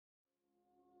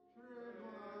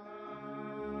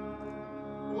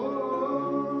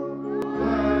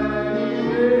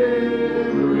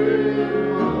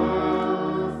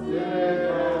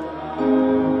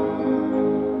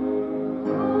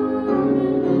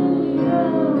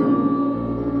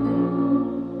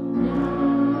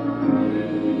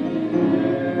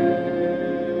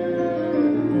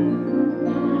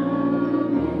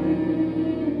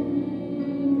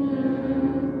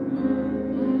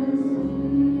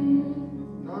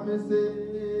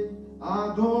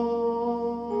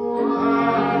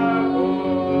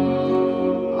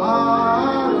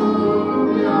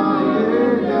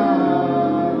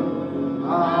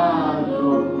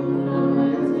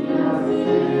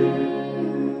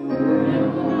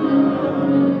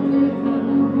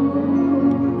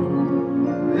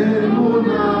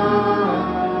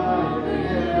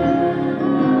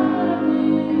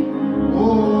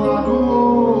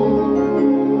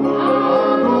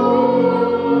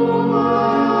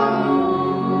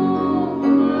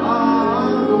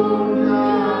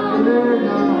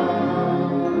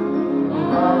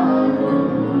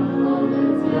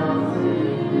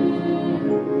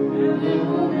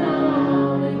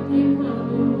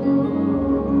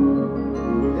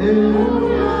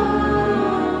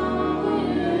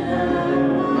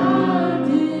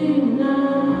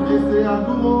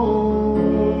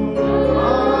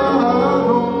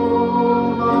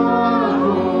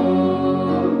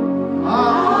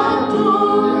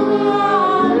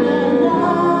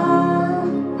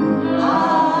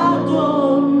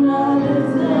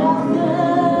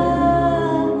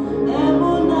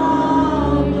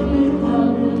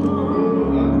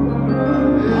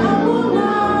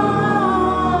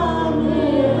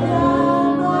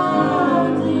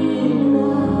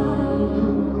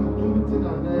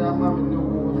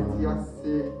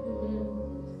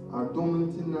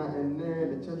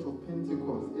the Church of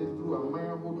Pentecost is through a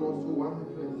man who also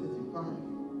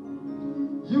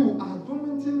 165. You are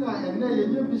dominating and nay,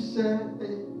 you be share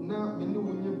now, many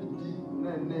will you be deep,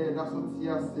 nay, that's what he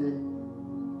has said.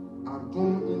 I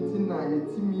don't intina a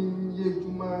timmy, ye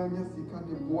juma, yasika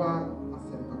de bois, a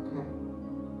sepaka.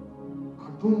 I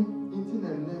don't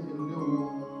intina name in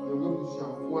the will be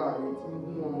shafwa, a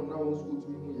timmy who now was good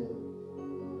to me.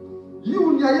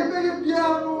 You, Yaya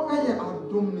piano, I am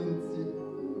dominating.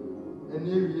 And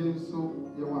here so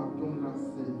you are dominant.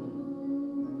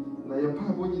 Now your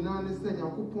Bible in an said,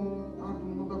 Yakupon, I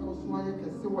don't know because why I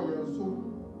can say why you're so.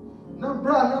 Now,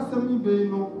 brother, send me,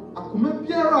 no, I come up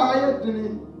here. I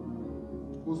didn't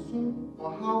go soon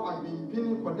or how I've been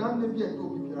pinning for damn the beer to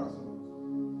be Piraso.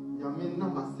 Yamin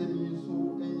Nama send you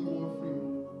so anyone free.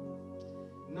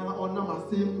 Now, on Nama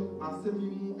send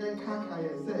you and Kaka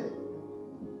say.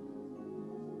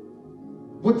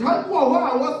 But I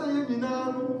was saying,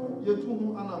 now. You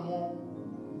two animal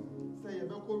say you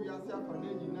don't go yourself and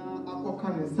then you know, I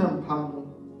can send Pano.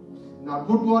 Now,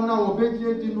 good one now, obey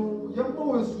you, you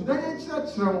always Sudan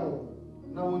church.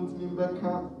 Now, won't mean back as a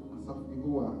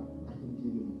figure. I can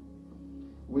give you.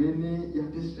 We need your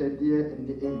district dear and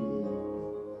the enemy.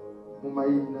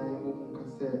 Mumaina can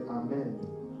say, Amen.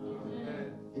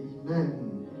 Amen.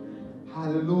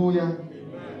 Hallelujah.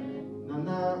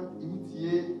 Nana, you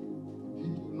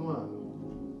Noah.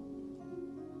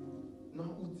 Now,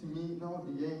 me now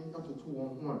the young got to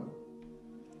 2-1.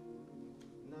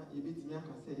 Now, you beat me, I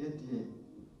can say, dear,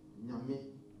 Yame,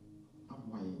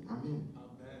 Amen. Amen.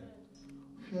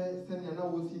 Fair, send you now,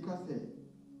 will see, can say,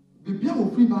 be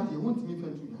of free body, won't me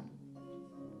friend to you.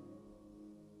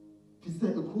 He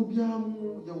said, the Cobiam,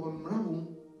 you were Mramu.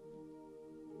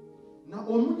 Now,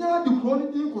 Omunya, the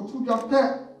quality for 2 your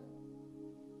pet.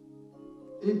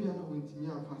 Abiana went to me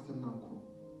and fasten now.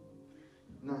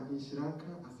 Na Inshiranka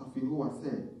Asafihu was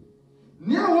said.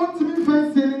 Near want to be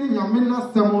fancy in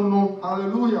Yamina Samono,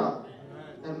 hallelujah.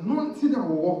 And non tina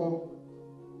war.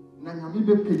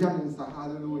 Nanyamibe Pejanisa,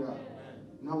 hallelujah.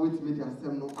 Now wait me the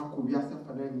Assemno Akubia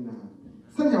Safanina.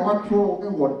 Send your what throw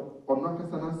a word or not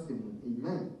as an Asim,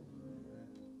 amen.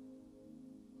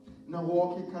 Now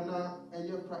walking Kana a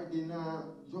year Friday now,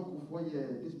 joke for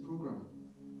this program.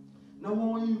 Now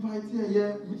we invite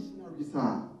here missionaries.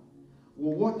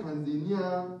 What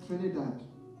Tanzania, Trinidad,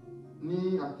 I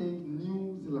think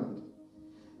New Zealand.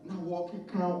 Now walking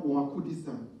count or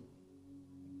Kurdistan.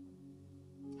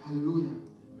 Hallelujah.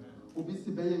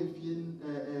 Obisi baye mfie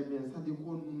mensade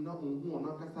ko na onhu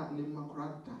ona kasa ne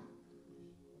makrata.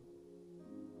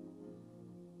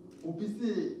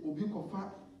 Obisi obi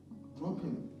kofa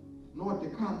dropping. No the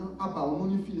car no aba ono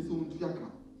ni fie so ontu yaka.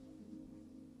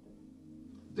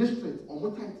 District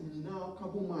omo tight ni na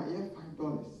kabo ma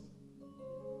 $5.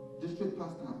 District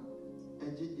pastor,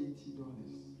 $80.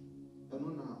 And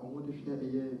on the share a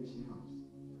year in she house.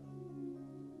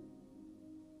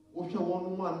 What shall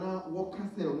one now walk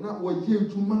castle, not what year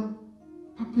Juma,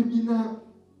 Papina,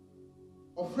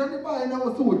 or friendly by an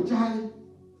hour so jai.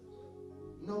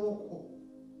 Now walk.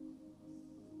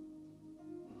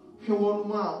 Shall one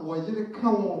man was you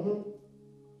come home?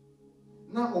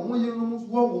 Now, on your rooms,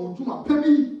 what won't do my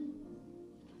baby?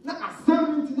 Now, a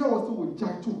 17 hours so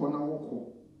jai to one hour.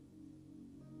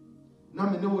 Now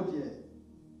me know what yet.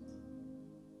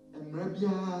 And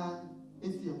Rabia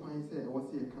is the appointment said, I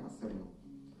was here castle.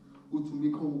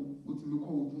 Utumiko,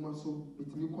 Dumaso,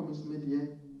 Utumiko, Media,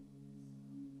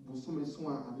 Bosume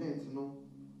Swan, and let no,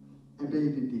 and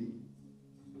baby day.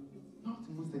 Not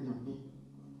to Musa Yami.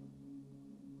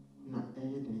 Not a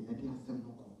day, a dear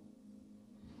Semoko.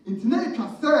 It's nature,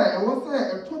 sir, I was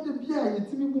there, I told the beer, and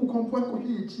Timmy will come for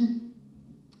here cheap.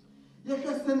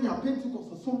 Yes, send me a Pentecost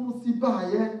or so see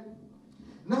by.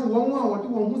 Now, one hour, the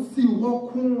one who see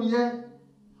walk home, yeah,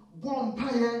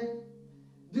 bonfire,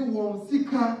 the one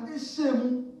seeker, a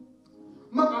shame.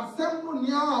 My assembly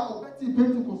near or Betty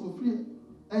Pentecost of free,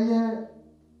 and yeah,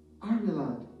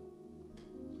 Ireland.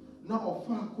 Now, of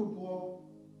far Cold War,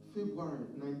 February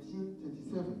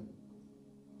 1937.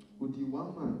 odi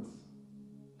 1 month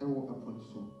ɛwɔ ɛpɔn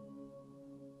so.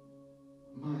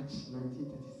 March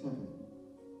 1937.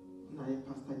 Na yɛ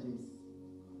Pastor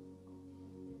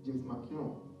James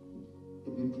McKeon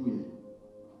ebedru yɛ.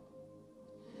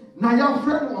 Na yɛ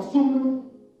friend ɔsom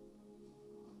no.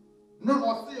 Na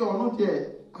ɔse ɔno deɛ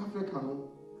Africa no.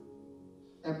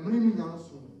 Ɛmiri ni nya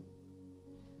so.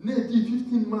 Na edi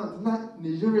 15 months na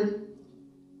Nigeria.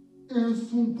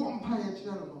 Ensun bompa yɛ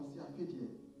kyerɛ no ɔse afɛ deɛ.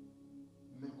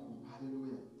 Meko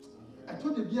hallelujah.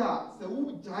 Ɛtɔ de bia sɛ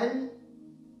wo gyae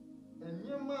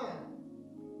enyema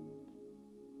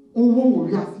owo wo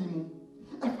wiase mu.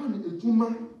 Ɛfa no edwuma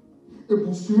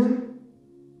ebusua.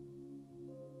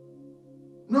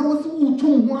 Na wo se wo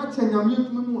tun ho akyɛ nyame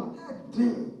edwuma mu a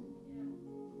ɛden.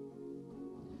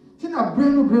 Tina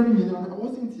brand nyina na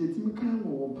wo se ntie timi kan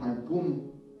wo paibom.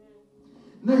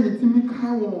 Na yetimi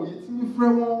kan wo yetimi frɛ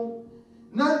wo.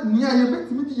 Na nia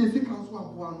yebetimi di yesika so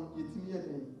aboa no yetimi yɛ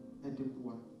den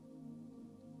ɛdepoa.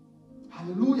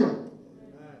 Hallelujah.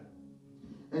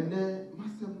 And then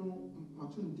master no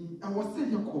opportunity and was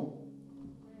saying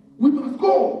we must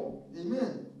go.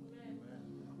 Amen.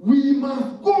 We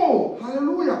must go.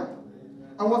 Hallelujah.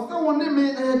 I was saying one day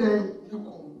me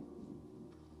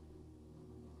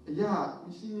yeah,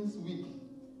 missions week.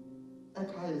 I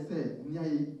said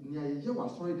near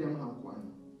was sorry them have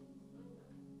one.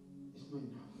 It's not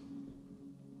enough.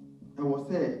 I was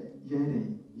said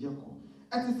yeah.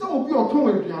 At the time of your tongue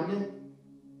with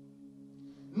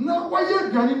na why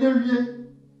gani na wie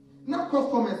na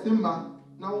customers mba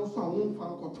na wo so awon fa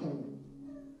nkoton.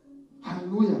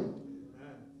 Hallelujah.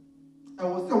 I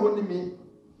was say won me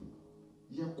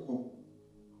yekọ.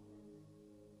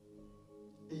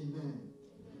 Amen.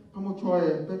 Pamo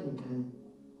choy back in kan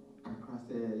akra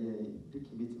say ye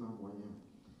diki meeting abonya.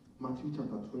 Matthew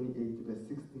chapter 28 verse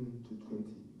 16 to 20.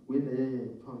 When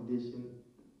the foundation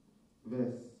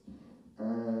verse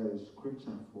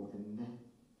scripture for a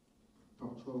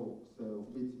so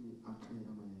with me,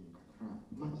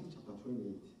 Matthew chapter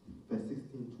 28, verse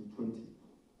 16 to 20.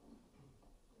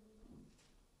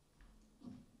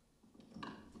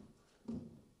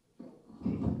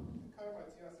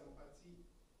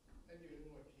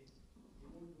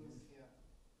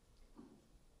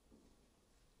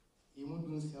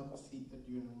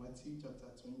 Matthew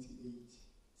chapter 28,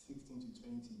 16 to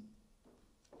 20.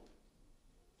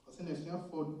 I said, if you have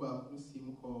 4 bar, you see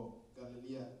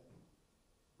Galilee.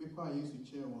 People are used to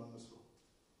chair one also.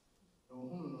 No.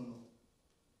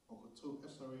 Okoto,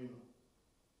 sorry, no.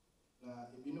 Na,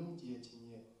 if you know me,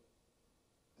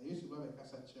 I used to buy a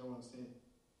casa chair one say,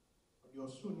 your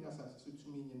soon as I stood to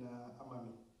me in a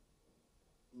amami.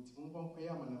 Into Mumbon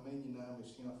Payam and a man in a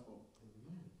machine for.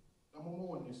 No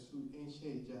more one is suit and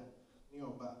shade near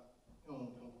back, no one.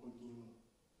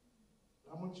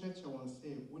 I'm church one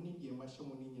say, we need the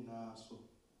machine in a so.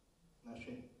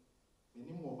 Nashe.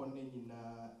 Many more in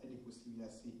adequacy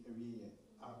every year.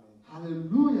 Amen.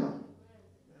 Hallelujah.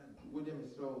 William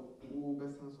so who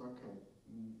best answer can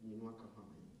you know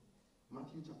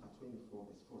Matthew chapter 24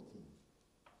 verse 14.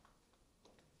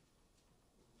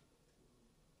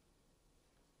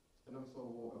 And also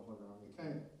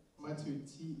okay. Matthew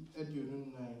T Edunun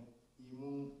 9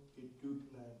 Imu Edu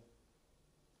 9.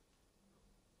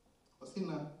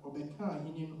 Osina Obeka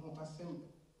hinin ho asem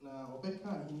na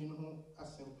Obeka hinin ho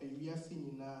asem wiase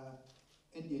nyina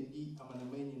edi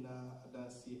amanaman nyina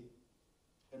adanse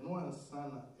eno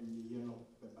ansana awiye no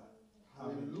beba.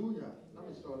 Hallelujah. Let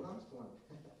me show last one.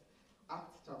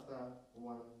 Acts chapter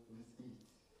 1 verse 8.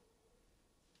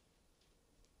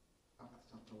 Acts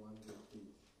chapter 1 verse 8.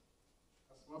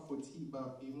 Asma 40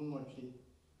 ba emu nwotwe.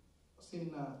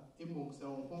 Osina emom se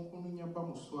won konkonu nya ba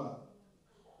muso a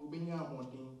obenya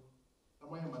ahoden na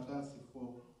moya madanse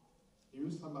fo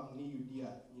Jerusalem ni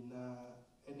Judea nyina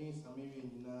ene Samaria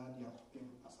nyina dia kopem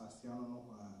asase ano no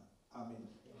amen.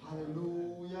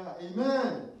 Hallelujah.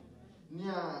 Amen.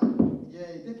 Nia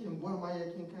ye dekin boa ma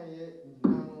ye kinkan ye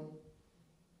nyina no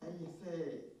ayi say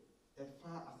e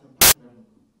fa asempa no.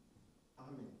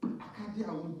 Amen. Akade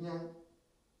a wonya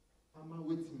ama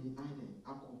wetimi ane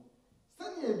akọ.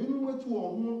 Sani ebinu wetu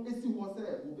ohun esi wo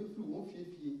say wo be free wo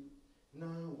fiefie na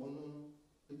wono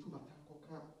etu bata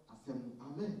koka asem.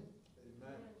 Amen.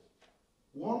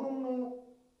 One no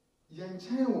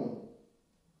yanchen won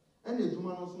ene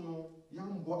eduma no so no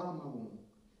yambo ama won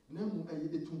na mu aye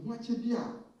etu ho ache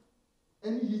bia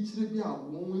ene yichire bia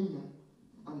won wanya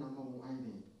anama won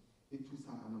aye etu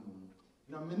sa anama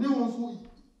na mene won so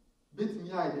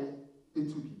betimi aye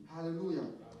etu bi. Hallelujah.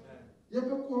 Amen.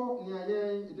 Yebeko ni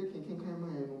aye ede kinkan ma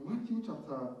aye no Matthew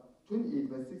chapter 28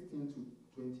 verse 16 to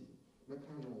 20.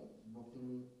 Meka no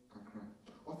bokin kakra.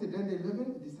 said, then the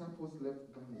 11 disciples left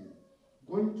Galilee,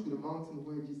 going to the mountain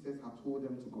where Jesus had told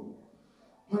them to go.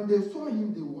 When they saw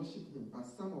him, they worshipped him, but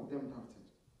some of them doubted.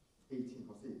 18,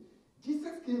 or say,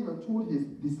 Jesus came and told his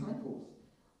disciples,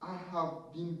 I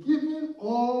have been given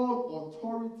all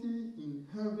authority in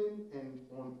heaven and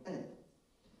on earth.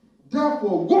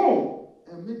 Therefore, go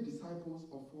and make disciples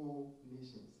of all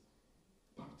nations,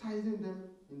 baptizing them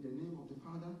in the name of the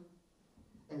Father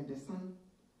and the Son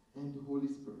and the Holy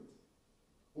Spirit.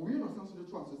 We understand so the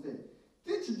truth to say,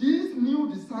 teach these new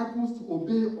disciples to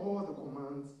obey all the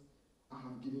commands I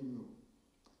have given you.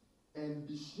 And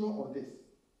be sure of this.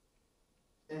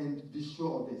 And be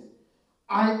sure of this.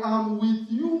 I am with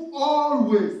you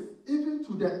always, even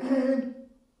to the end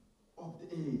of the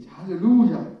age.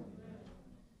 Hallelujah.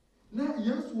 Now,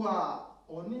 yes, we are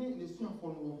only in the swamp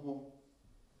for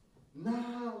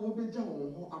now, we be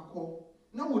down ako.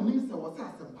 Now, we need to was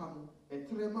a pam, a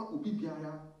trema,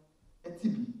 ubibiara, a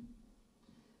tibi.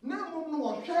 Now, we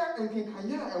know share and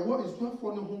kaya and what is swamp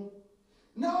for no home.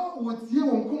 Now, what's here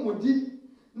on Comodi?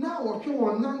 Now, what you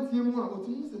want 90 more, what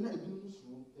you say,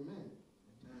 amen.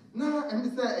 Now,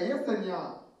 and say, yes, and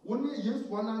ya, one years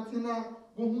 119,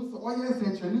 who saw yes,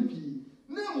 and Chanipi.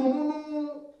 Now,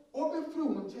 open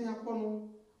through and Chayapono,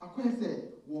 I can say,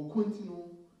 will continue,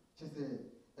 just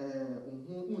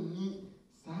only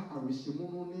sa a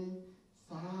rishimone,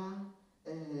 sa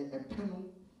a panel,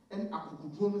 and I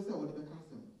could promise I would be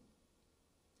custom.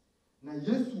 Now,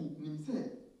 Yesu, Nimse,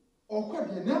 or quite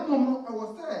the name I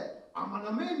was said, I'm an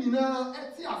amazing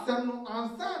Etia Sano,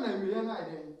 and San and Rihanna.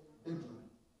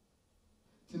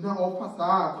 Tina offers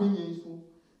our Queen Yesu.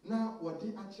 Now, what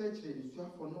they are church is you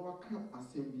have for no account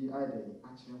assembly either.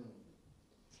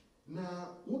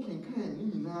 Now, walking kind,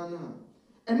 Nina,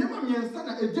 and never me and son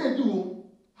a day do.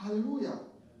 Hallelujah.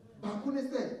 But when they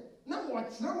say, now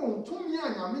what's now 2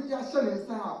 years, I make your son and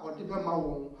star or the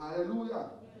Bama. Hallelujah.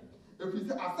 If you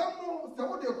say, I don't know,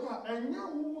 what they call, and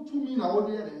you 2 mean out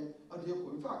there,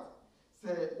 in fact,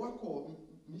 say, what call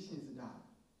missions that?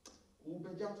 Who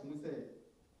began to say,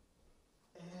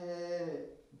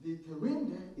 the terrain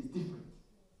there is different.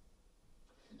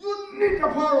 You need the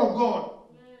power of God.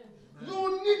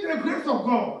 You need the grace of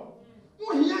God.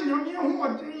 Who hear you who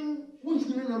are doing, who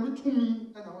hear you to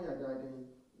me, and how you are dying.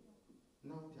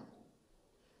 Now,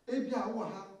 Abia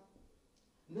Waha,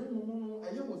 no,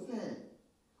 I will say,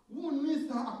 who needs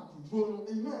that I could draw,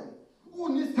 amen. Who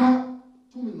needs that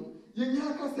to me?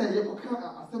 Yaka say,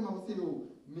 Yakoka, as some say, oh,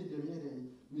 made the meeting,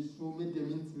 Miss Rowe made the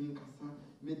minting, Cassa,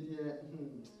 made the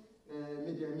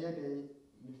media day,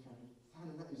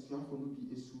 Sana is your for me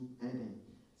issue, and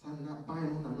Sana buy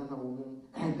on another woman,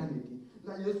 and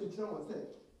now, yes, we tell us,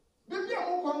 maybe I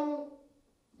won't come.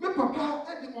 Me papa,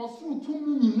 and the also 2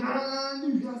 million,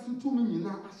 you have 2 million,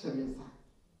 Ashamesa.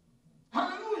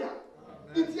 Hallelujah.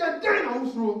 It's your day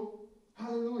also.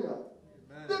 Hallelujah.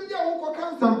 Maybe I won't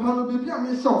come some panel, maybe I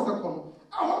may show second.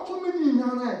 I want 2 million,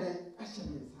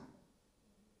 Ashamesa.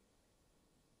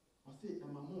 I say,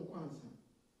 I'm a more concern.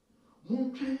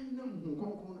 Mon train, no, who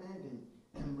concon ending,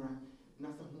 Embra,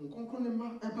 Nasa, who concon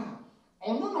eba.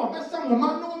 Oh, no, that's some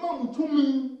woman, no man to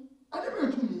me. I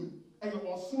never to me. And you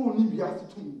also need to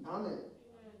ask to me. Amen.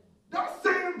 That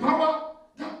same power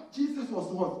that Jesus was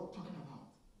talking about.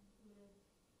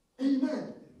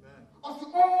 Amen. I see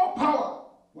all power.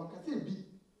 One can say be.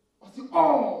 I see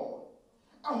all.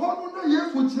 I want to know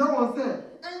yes, which I was saying.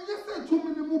 And you say 2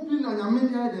 minutes moving and you're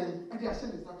many again. And I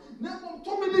said, now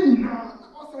 2 minutes now.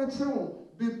 I was saying,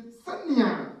 be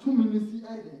sending 2 minutes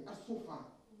again. As so far.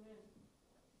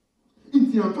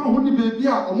 It's your phone, baby,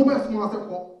 or mobile small.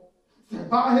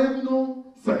 Seba Hevino,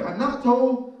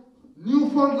 Secanato,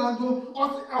 Newfoundland,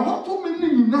 or a hot 2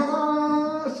 minutes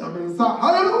now. Shamensa.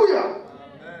 Hallelujah.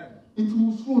 It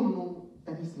will soon know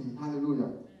anything.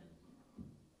 Hallelujah.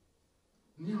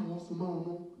 Near was a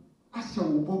man, I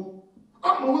shall go.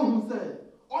 I'm the one who said,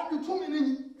 on the 2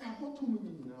 minutes, I want 2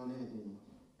 minutes now.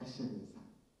 I shall say.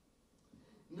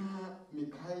 Now,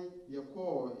 Mikai, you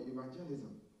call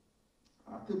evangelism. I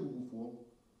tell you before,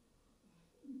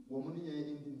 woman in the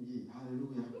year.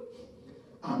 Hallelujah.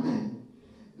 Amen.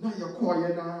 Now, you call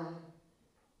you now.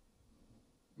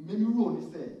 Maybe you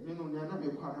only say, you know, you're not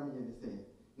your partner, and say,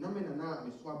 Namen and I,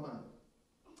 Miss Swabman,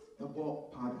 a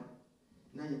ball powder.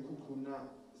 Now you cook na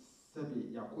Sabi,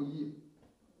 Yakoyi,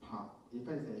 pa, if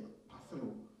I say, Pasalo,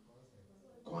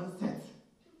 concert.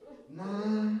 Na,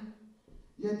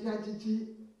 yet Yaji,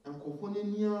 and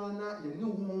Kofonia, you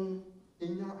know whom,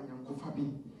 in ya and Kofabi.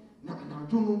 Now, I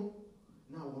don't know.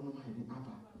 Now, one of my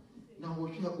Abba. Now,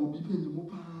 what shall be paying the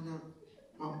Mupana,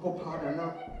 my pop powder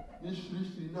now, Miss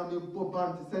Rishi, now, me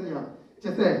Boban to send ya.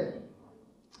 Just say,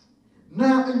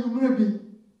 now, and you may be.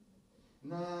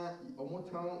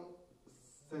 town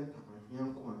center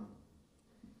Yankwan.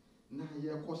 Na ye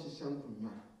Koshishan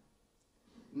Kunya.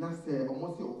 Na say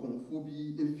almost a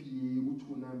confobi if you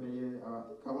to number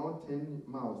around 10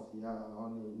 miles here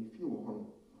on a few home.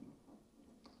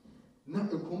 Na a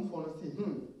comfort say,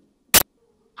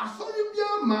 I saw you be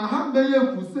my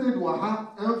hamburger who said to a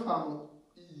half and found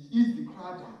is the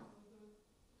crowd.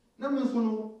 Now, me so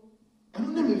no,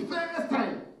 and then the first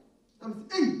time, I'm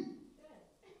saying,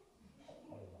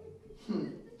 hey,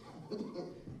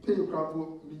 pay your crowd for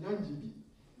Miyanjibi.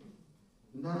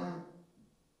 Na,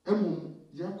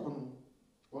 Yakono,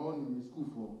 all in school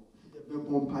for the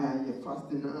vampire, your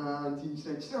fasting, and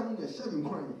teaching, sharing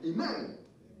crying. Amen.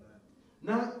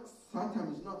 Now, Satan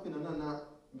is not in another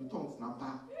tongues now.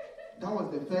 That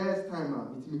was the first time I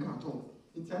meet me tongues.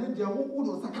 It's an idea who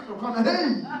was a kind of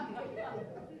hey!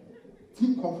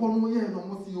 Think of one way and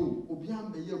almost you,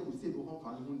 Obiam the year who said, oh,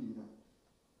 I'm leader.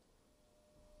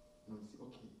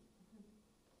 Okay.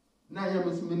 Now, you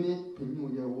must many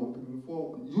penny year war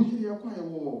before. Usually, a quiet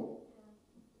war.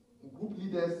 Group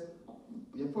leaders,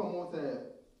 your former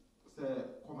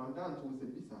commandant was a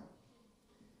visa.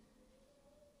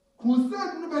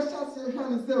 Crusade never shall say,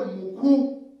 and say, Moko,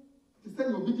 to send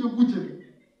your video budget.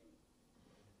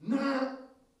 Now,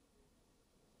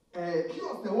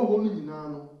 kiosk the whole in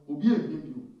Nano, will be a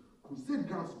review. Crusade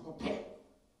grounds for pay.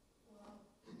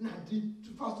 Now, too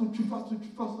fast, I'm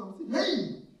saying, hey!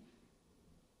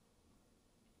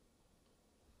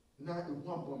 Now, if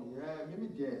one bomb, maybe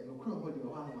there, no crowd,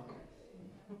 one.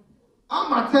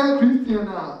 I'm a 10 Christian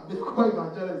now, because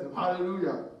evangelism.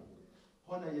 Hallelujah.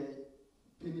 Honor ye,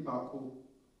 penny bako,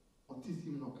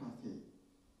 autism no case.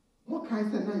 What can I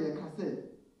say now? Ye case.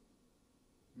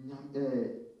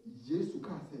 Yesu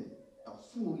case. A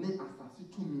fool ne asasi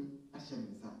to me, a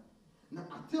shemisa. Na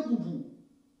atebubu,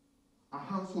 a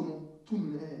handsome to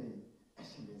me, a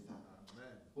shemisa.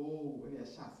 Oh, when you're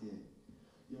shot here.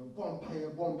 You're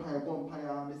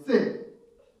bonfire, me say.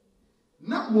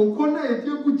 Na mokona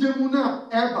ejebu jemuna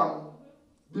ebam.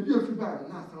 Baby of Friday,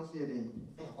 na sounds here.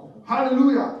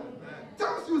 Hallelujah.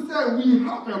 Tells you say we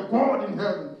have a God in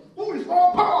heaven who is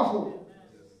all powerful.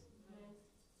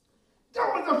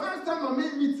 That was the first time I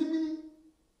made me to me.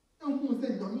 And who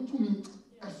said Yami to me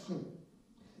as soon.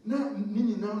 Now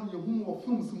Nini now you whom or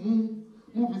films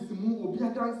movies or be a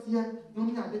dance here, no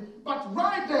me. But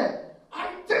right there,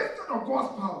 I tasted of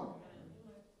God's power.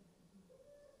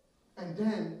 And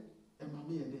then and my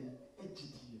mother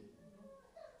HGT.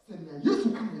 Send me used to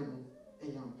come here, a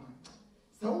young man.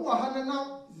 So, what I now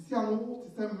is to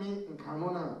send me in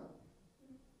Canona.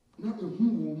 Not a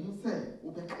who say,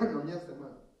 will be kind of yes,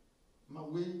 my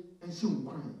way and she will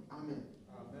cry. Amen.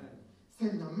 Amen.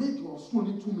 Send a mate or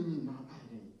slowly 2 million now.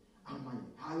 Amen.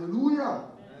 Hallelujah.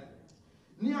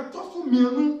 Near Tosu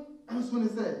Mianu, and so they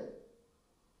said,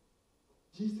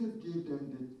 Jesus gave them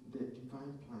the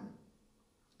divine plan.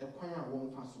 Acquire one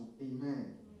faso, amen.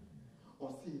 Or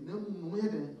say, no,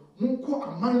 Munko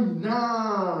amani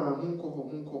na Munko.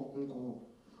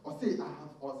 Or say,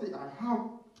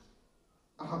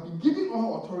 I have been given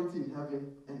all authority in heaven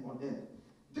and on earth.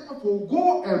 Therefore,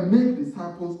 go and make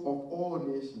disciples of all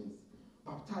nations,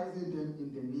 baptizing them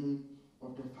in the name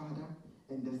of the Father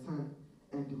and the Son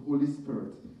and the Holy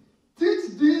Spirit.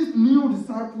 Teach these new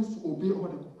disciples to obey all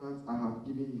the commands I have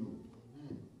given you.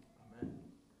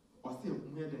 Or say,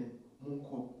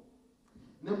 Munko.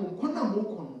 Na Munko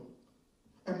no.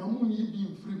 And Mamu ye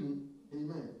being free.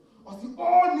 Amen. Or say,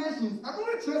 all nations. I don't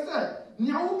know what say.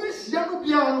 Niaube Shiano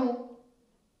Piano.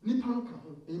 Nipano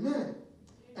Kaho. Amen.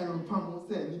 And Famo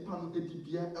say, Nipano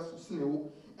Edibia as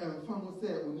Sneo. And Famo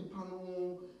say,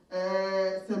 Nipano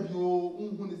Sabio,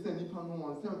 Unhuni say Nipano,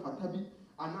 and Sam Fatabi.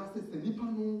 And I say,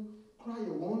 Nipano cry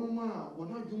a one, when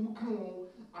I do come.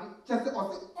 And just say,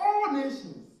 all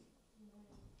nations.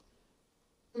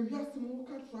 If you have some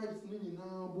local tribes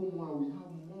now, we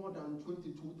have more than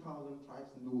 22,000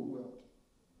 tribes in the whole world.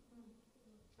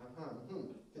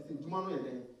 It's in Jumano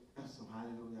again. That's so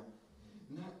hallelujah.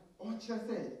 Now, what you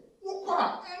say? Ukwa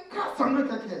and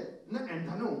Casamaka, not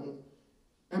Antano.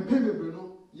 And Pebe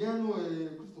Bruno, Yano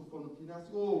Christopher Pinas,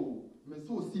 oh, me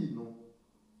so seed, no.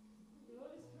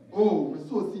 Oh, me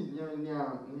so seed, near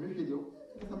video.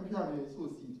 Some family so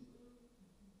seed.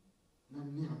 Now,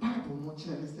 near Bible, no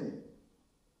cherry say.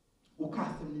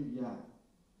 Cast me, yeah,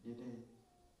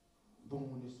 bon,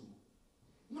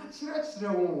 not church,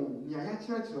 no, near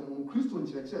church, Christian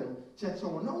church, no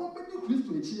one but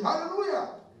Christian, hallelujah.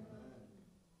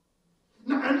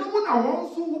 Now, I know what I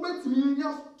want so bet me,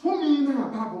 yes, 2 million,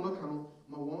 Bible,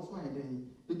 my once why then,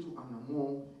 it to an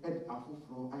among at Apple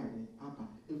floor, Papa,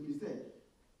 if you say,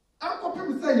 Uncle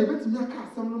Pim say, you bet me a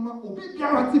cast some number, or be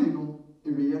guaranteed, no,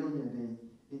 ewe no nya den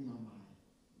enyama.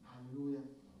 Hallelujah.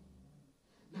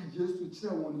 Na Yesu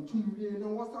kire won tumwie na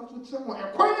wosan so kire won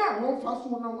ekwan a won fa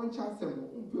so na won kya asem no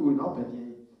mpe we na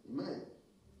obedie. Amen.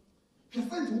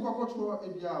 Percent wo kwakotro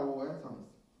ebia wo exams.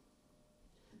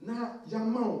 Na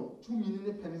yamao tumi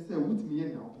ne pene say wutumi ye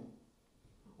na open.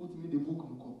 Wutumi the book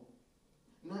nko.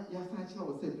 Na ya sa kire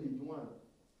wo say page 1.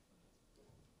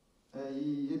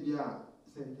 Ebia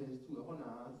sentence 2 e ho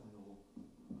na answer no.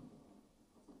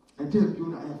 E dey bi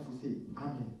na ya fu say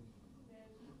amen.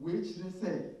 We kire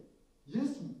say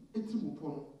Yesu etimu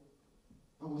pono.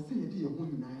 I will say ye ho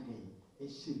nyina dey. E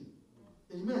she.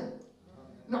 Amen.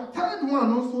 Now third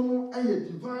one also no a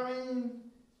divine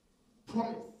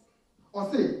promise. Or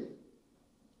say,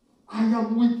 I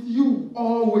am with you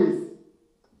always,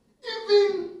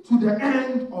 even to the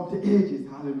end of the ages.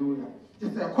 Hallelujah.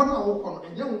 Just a corner open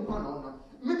and young corner.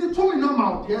 Make the two in them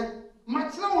out there.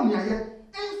 Much now near here.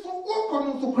 And so walk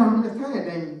on so crown the side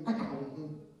then. I can't.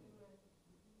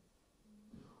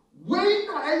 Wait,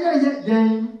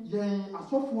 I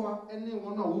saw for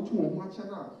anyone who to watch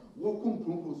another. Walk on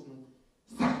progress.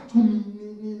 Sa to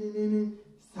me,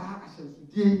 sa ashes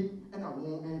today, and I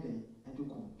won't end it. And to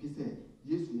come, he said,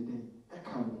 yes, we then. I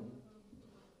can't.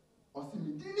 Or see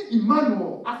me,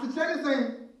 Emmanuel, as the child is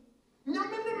saying,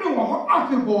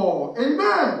 affable.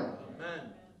 Amen.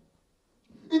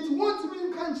 It won't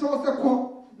mean can't show us a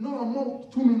call. No, I'm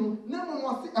not 2 minutes. Never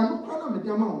was it. I'm not proud of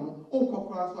the amount. Oh,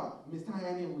 Papa,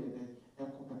 Messiah, anyway, then.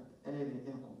 Echo.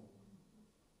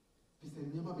 He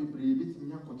said, never be brave. It's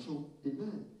me, control.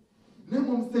 Amen.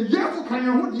 Nemom say, yes, can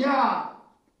you hold ya?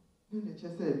 Then the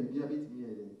chest said, be a bit me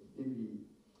every.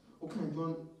 Okay,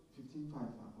 John 15:5.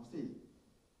 I'll say,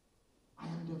 I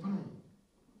am the vine.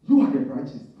 You are the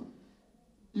branches.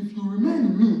 If you remain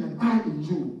in me and I in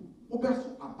you,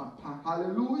 obeso apapa.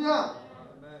 Hallelujah.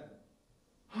 Amen.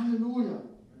 Hallelujah.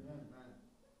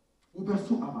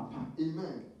 Obeso apapa.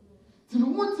 Amen. Till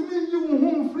want to mean you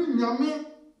home free, Yame,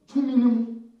 2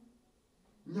 minutes.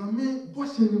 Yame,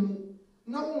 washing.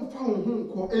 Now one found home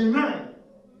called Amen.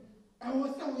 I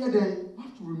was saying here then we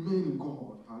have to remain in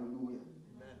God. Hallelujah.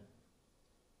 Amen.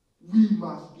 We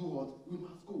must do what? We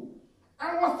must go.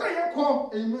 I was saying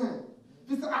call Amen.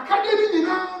 He said, I can't get in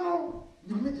now.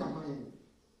 You make your mind.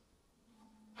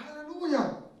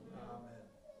 Hallelujah.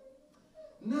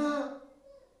 Amen. Now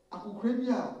I could create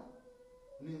ya.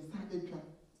 Nensa etra.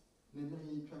 Nena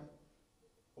etra.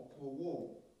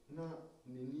 Okowo. Na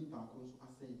neni bakos I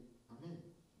say Amen.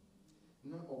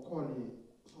 Na okone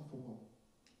sofo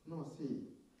no say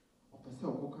opese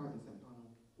okoka nsempano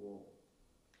wo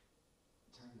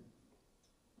China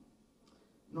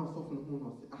no sofo no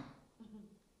say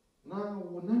na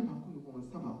wo na ba ku no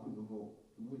nsa ba ku no wo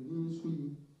ni nso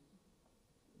yi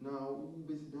na wo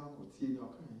besi da ko tie ni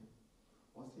okan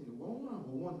o say ni wo na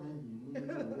wo na yi no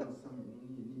wo nsa ni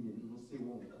no say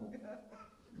wo nko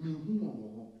me hu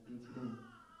wo nti den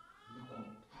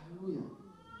hallelujah.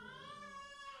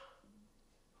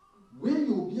 When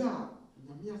you be a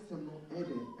Yamia Semo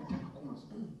Ede, a Takakumas.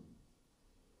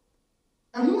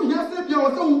 And who has said you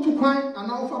also to cry and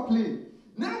alpha play.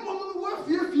 Now, woman, what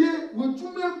fear with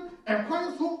 2 men and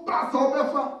crying so bass or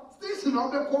better, station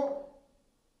of the court.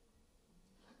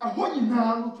 A holy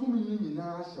now, 2 million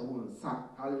now shall sack.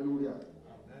 Hallelujah.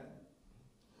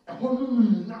 A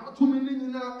holy now, 2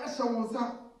 million now shall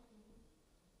sack.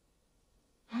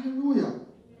 Hallelujah.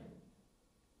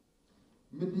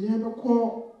 Mediana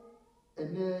call.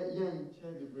 And then, young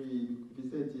Cherry, we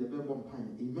said,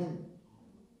 Amen.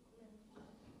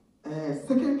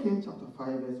 2 Kings chapter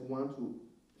 5, verse 1 to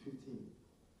 15.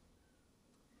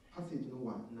 Passage no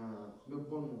one. Now, me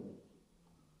bono.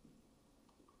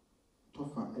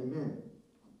 Tofa. Amen.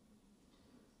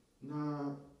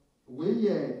 Now, we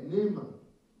ye Nepean.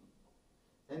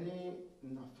 Any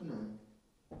nafuna.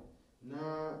 Na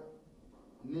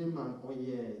Nepean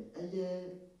oye.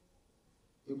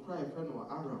 You cry a friend or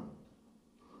Aram.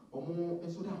 Omo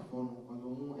esoda fono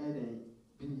omo eden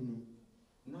binini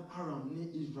na Aram ni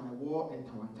Israel war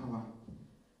entawantawa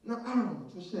na Aram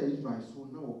to share Israel so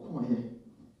na okoye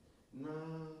na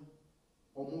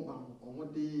omo ba omo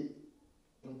de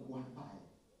enkoa bai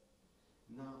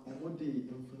na omo de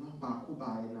enfuna ba ko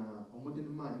bai na omo de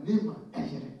ma Nepean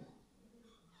ehire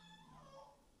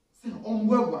se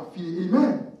omo agwa fi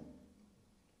amen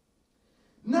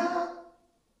na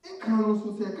inkano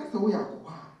so se ka se wo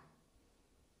yakwa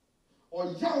or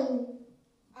yow,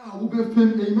 I will be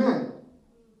fame, amen.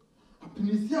 A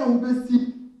Pinisia will be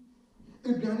sick.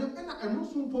 If you are not a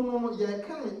Muslim, you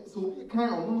can't, so you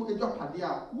can't know a job at the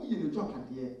air. Who is a job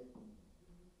at the air?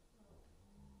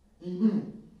 Amen.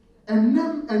 And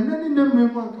then in the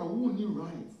memoir, can who need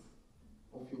rights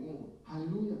of your own.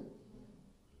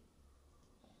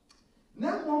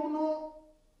 Na mom no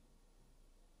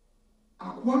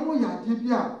akwa no ya de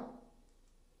bia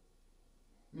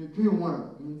me dwe ho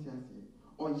a me ntiase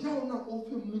oyaw na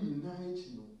ofem no nyina echi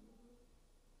no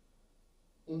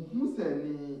ohun se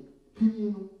ni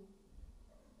pinyin no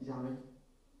yare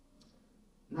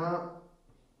na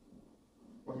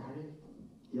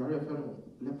yare fe no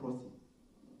leprosy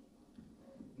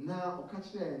na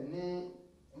okachire ne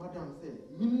madam say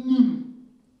minim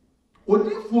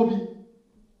odifo bi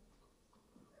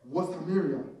was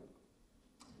Samaria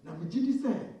na mejidi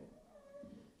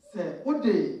say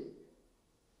ode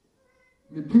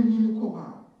me pinyin ko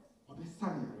ba obesa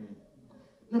yare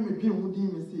na me dwen ho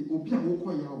din me say obi a wo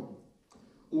koya wo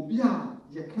obi a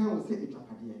ye kan wo say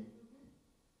etwapade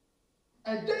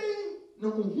eden na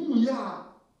ohun ya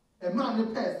ma ne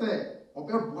pe say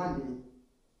obeboa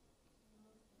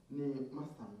ne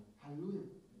master. Hallelujah.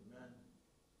 Amen.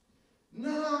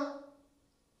 Na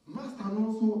master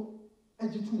no so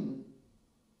agitum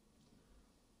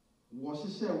wo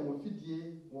hihye wo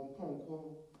fidie wo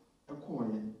ponko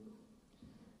ekoye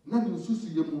na ne susu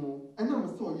ye mu no ena me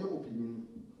se oye opinion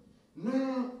na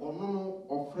ono no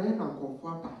ofre na nkofo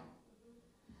aba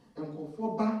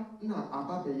nkofo ba na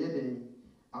aba be ye den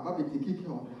aba be take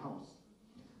care of the house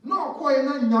na okoye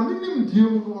na nyame nim die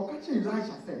mu no okache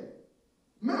Elisha say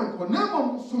men ko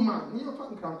nemo suma ni fa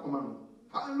nkran koma no.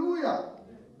 Hallelujah.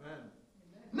 Amen.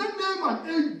 Na nema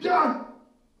eja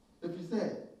if you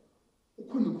say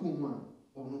okoni ko mu a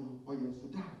ono no oye so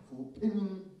da fo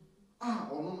enin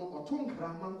ono no oto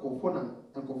nkra man nkofo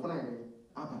na ere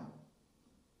aba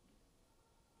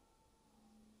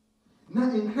na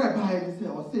nkra ba ye say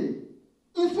o say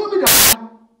info bi da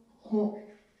ko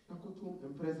na ko to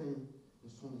empresen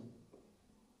so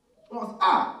was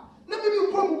na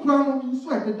maybe from crown you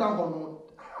swear the down no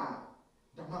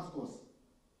Damascus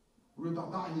river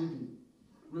Bahavi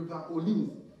river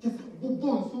Orleans just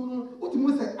bone so no what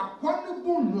you say akwa ne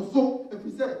bone no so if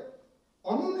you say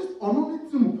ono ni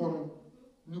timu pono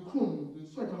ni krom you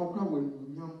swear the hokra we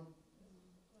nyam.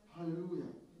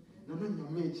 Hallelujah. Na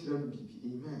nyame kire bibi.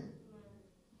 Amen.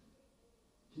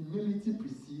 Humility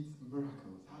precedes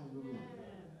miracles. Hallelujah.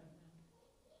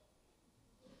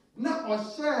 Na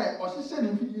ohye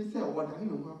ne fidie say o dan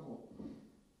no akọ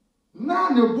na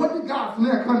ne bodyguard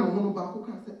na ka no ho ba ko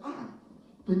ka say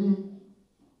penyi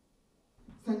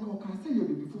senko ka say ye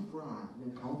bibi fufura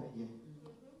ne ka o be ye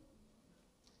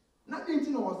na enti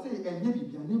na o say enye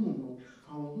bibia na mu no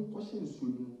fa wo ho ko hye nsuo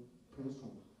no penso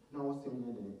na o say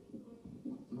onye de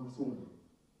na so no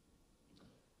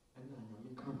ana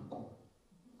nyame ka na ko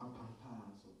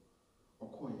apampa so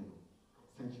okoye no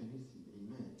sanctuary.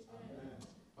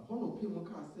 Ono pe mo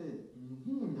ka say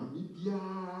nyame bia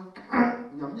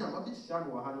nyame amabi hia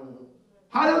no ha no.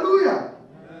 Hallelujah.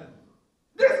 Amen.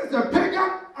 This is a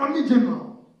pagan army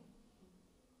general.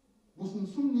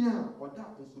 Busunsum ni a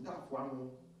oda esudafo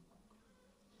anu.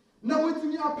 Na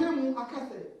wetumi apemu aka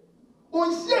say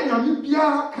onhia nyame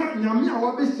bia ka nyame a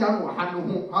wa be hia no ha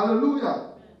no.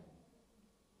 Hallelujah.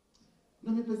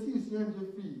 Na me pesi isu anje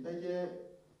free eye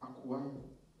akoa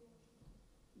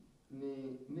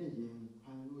ne ye.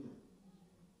 Hallelujah.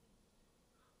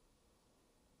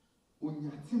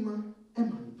 Onyatima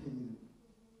emani penyin.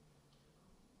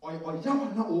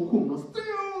 Oyawa na okum no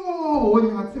still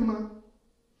onyatima.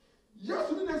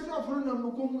 Yesu ni nesu aforo na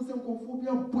no komu se nkofo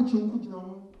bia boche nkugina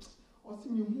ho. Osi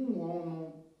mi hu won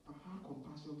no I have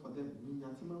compassion for them.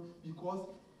 Onyatima because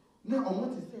na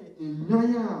omo ti say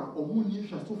enyan a omo ni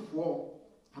hwesofo.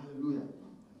 Hallelujah.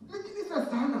 Me kini se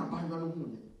sana banwa no hu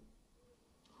ye.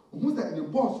 Who said the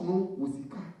boss no was the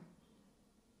car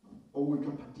or we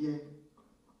drop a dear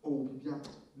or Bibia?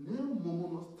 No,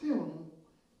 Momo still no.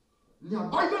 Now,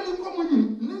 by the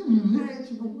coming, let me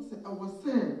know who said I was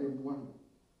saying one.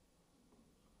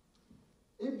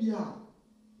 Ebia,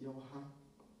 Yaha,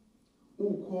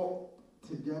 oh, call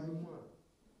Tibiabi one.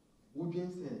 Would you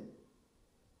say,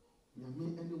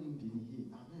 Yame anyone did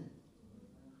he? Amen.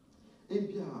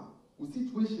 Ebia, who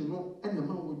situation no, and the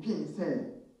man would be say.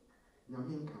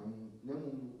 Nyame nka wo na mo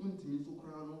ntimi so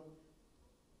kra no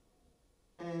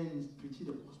and preach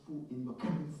the gospel in your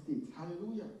current state.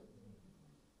 Hallelujah.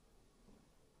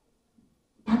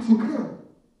 But you can.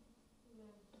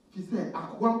 He said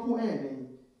akwampo amen.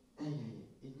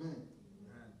 Amen.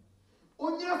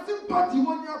 On your sympathy,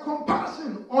 on your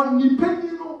compassion, on the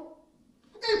penny no.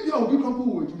 If you will become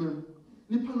poor with me,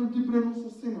 Nipano di breno so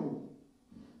seno.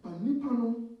 But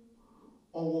Nipano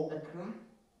or a crack.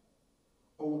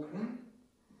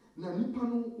 Na nipa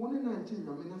no woni na nche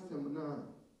nyame na sem na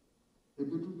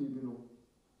ebedu bibi no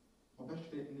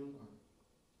obehwe ne nkwa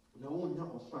na wonya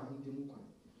oso ahende mu kwan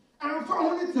And for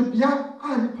only to be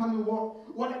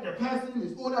whether the person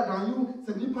is older than you,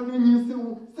 say Nipan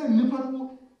say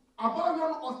Nipan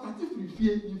about or started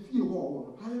fear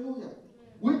war. Hallelujah.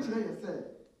 Which I said,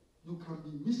 you can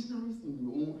be missionaries in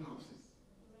your own houses.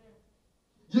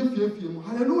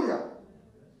 Hallelujah.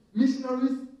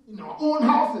 Missionaries in our own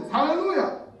houses.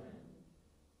 Hallelujah.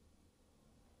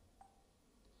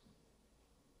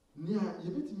 Near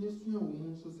you bet me a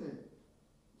woman so said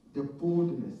the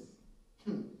boldness.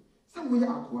 Somewhere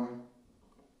aqua.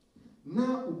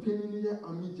 Now opinion here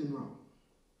army general.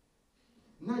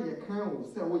 Now you can't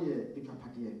say what you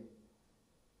can.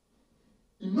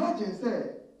 Imagine say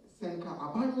Senka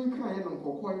abandon crying on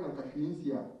Cocoy and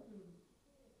Cashinsia.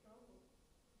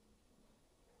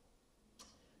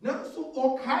 Now so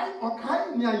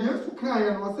okay near years to cry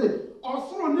and was say, or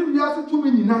so only we asked too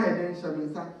many night and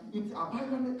Shaminsa. It's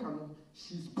abandon canon.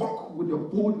 She spoke with the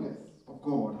boldness of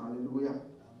God. Hallelujah.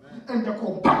 Amen. And the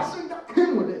compassion that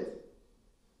came with it.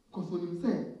 Because when you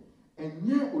say, and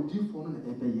near Odi for an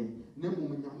ebay, never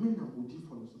when your men are Odi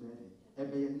for the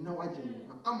ebay, now I can.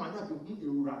 I'm not going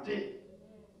to rate.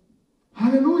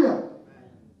 Hallelujah.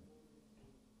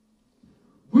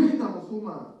 When I was home,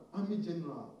 I'm a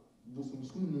general, was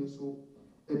soon so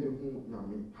every home,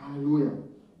 Yami. Hallelujah.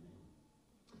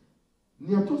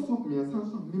 Near to stop me and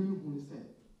some many who say,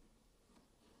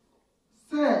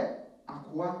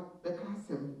 Aqua, Becca,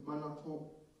 Sem, Manato,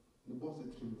 the boss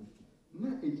at him.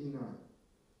 Not a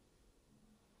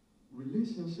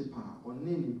relationship or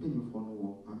name penny for no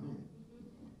war. Amen.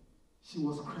 She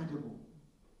was credible.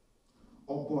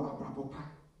 Obo abrabopa.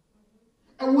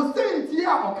 And was saying tia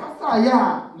or kasa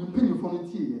ya ni penny for no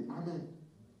tea. Amen.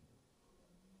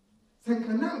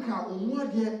 Senkananka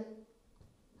umwade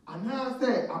ana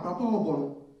say abrabo obo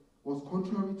was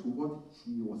contrary to what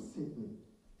she was saying.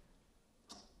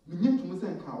 Minim to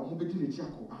senka omobedi ne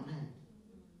chiako. Amen.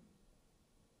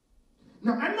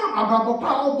 Now I know abrabopa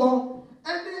obo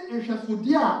any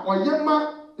nhwesodia oyema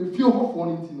efie ho fo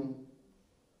no ntino.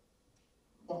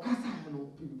 Okasa no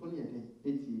people ne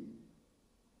eti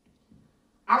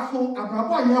aso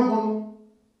abrabo ye bo no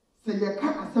se ye ka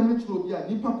asem chiro bia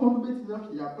nipa ko no beti na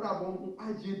hwe ya brabo ho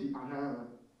agye di ana.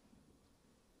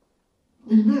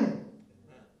 Amen.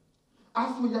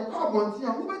 Aso ye kwa bonti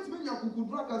a wo beti me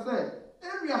yakukudura ka say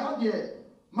area ha de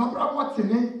mabrabo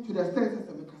tene to the extent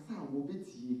say me kasa wo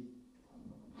beti.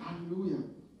 Hallelujah.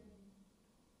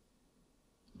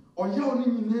 Oya oni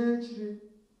nyina chire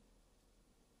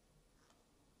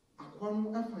akwano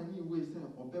afani we say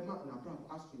obema na bra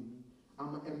asoni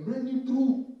ama emrani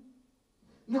through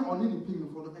na oni ni pinyi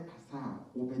fo no ekasa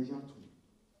obegya to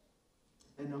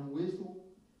enam we so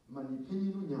mani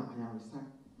pinyi no nya ayaresa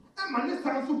e mani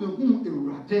san so be hu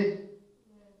ewurade.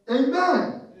 Amen.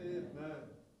 Amen.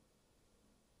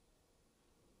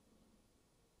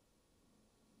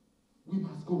 We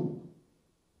must go.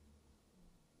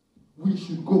 We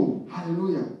should go.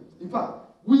 Hallelujah. In fact,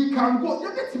 we can go.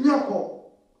 You get me a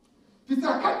call. This is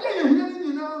a can't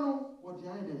you know what the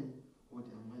idea. What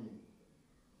the amaya.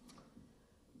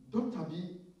 Dr.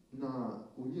 B na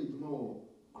only tomorrow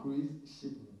cruise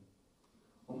ship.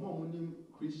 Omo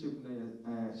cruise ship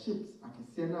na ships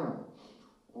akisiana.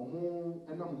 Omo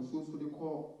ena muso so they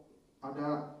call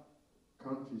other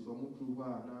countries. Omo tuwa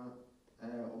na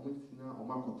omo tina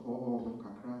omakoto omo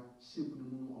kakra ship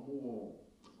no omo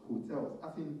hotels. I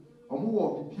think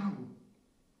omo bi piano.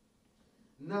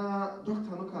 Na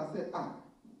doctor no ka say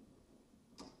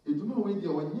eduma we dey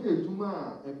onye eduma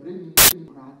ebre ni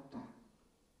krata.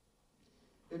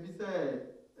 Ebi say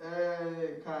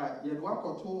ka ye do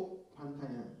akoto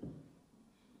pantanya.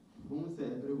 Who say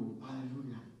ebre wo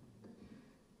hallelujah.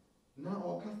 Na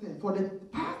o ka say for the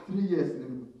past 3 years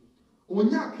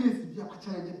onya case bi a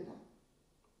challenge that.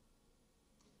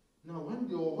 Now one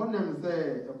day o honem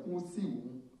say e ko si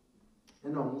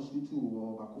and I want you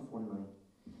to back off online.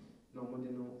 No more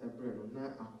than no ever na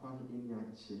akwan in your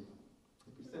shape.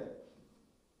 If you said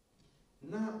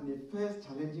now the first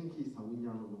challenging case I win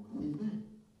no. Amen.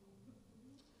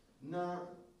 Now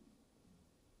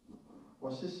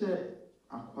what she said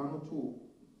akwan to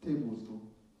table so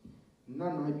na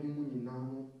na bi mu nyina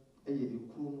no eye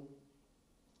ekuru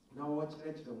na wo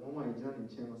kyerɛ wɔn a egyina ne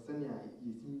nkyɛn no sɛnea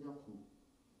yɛsi nya kuru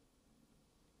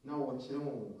na wo kyerɛ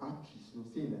wɔn actress no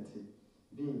sei na te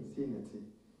being seen it.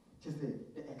 Just say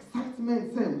the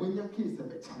excitement say when your case a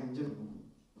bit challenging.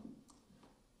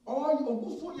 All you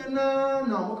go so yana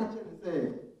na what can you say?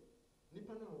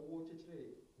 Nipa na wo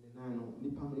chechire ne na no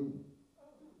nipa me.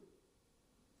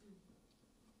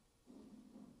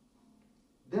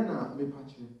 Then me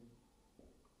patch.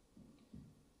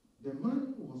 The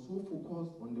man was so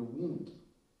focused on the wound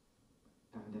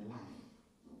than the life.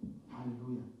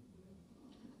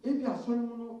 asɔre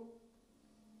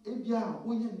ebia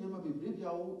wo ye nema bebre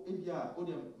ebia wo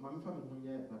de mame fa me ho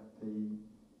ye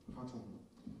fato ho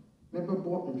me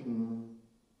bebo ntwenu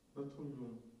beto no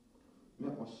me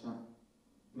osha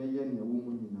me ye ne wo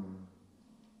mu nyina.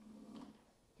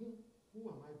 Who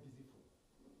am I busy for?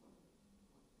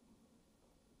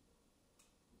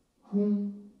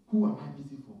 Who am I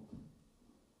busy for?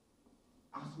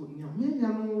 Aso nyame ya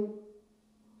no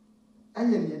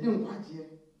eye ne de nkwaje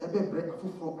ebebre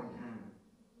afoforo ana.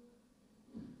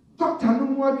 Doctor no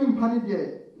mo adwum pa ne de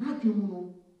na adwum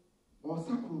no o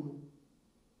sakro no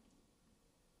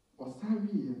o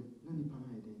sawie na nipa na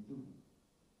ide ewu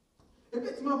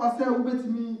ebetimi abasa wo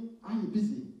betimi ayi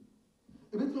busy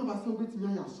ebetimi abasa wo betimi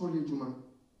ayi asori adwuma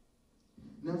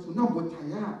na so na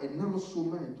botaya enam so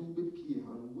ma edu bepie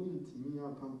ha wo ntimi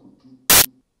akan kotu.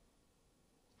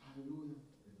 Hallelujah.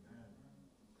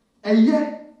 Eye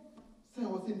say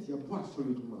wo senti ebo asori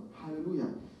adwuma. Hallelujah.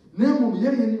 Na mo ye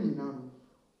ye ni na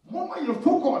mama your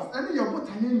focus and your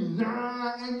botany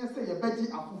and you say your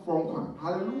betty apple from.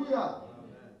 Hallelujah.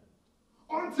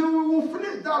 Until we will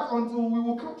finish that, until we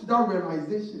will come to that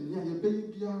realization. Yeah, your baby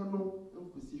piano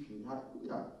position.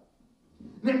 Hallelujah.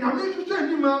 Now make sure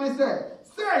any man say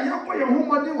your boy your home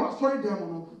was sorry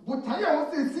them. But I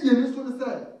was say see and so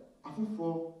say apple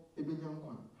from a benyam.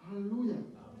 Hallelujah.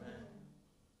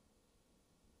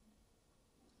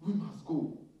 We must go.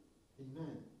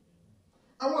 Amen.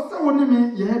 I was saying, me,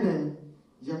 yeah, then,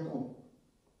 Yako.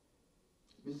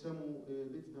 Mr.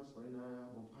 Bettina Sorina,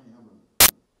 or Payama.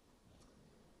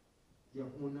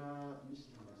 Yahona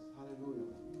missionaries. Hallelujah.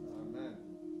 Amen.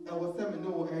 I was saying,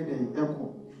 no, Eden, Echo.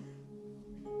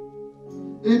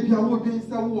 If you would be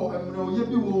so war, and no, you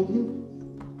be woman.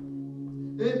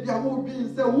 If you would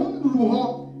be so woman,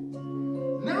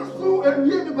 now so, and we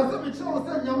have the Pacific Show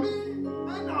said, Yami,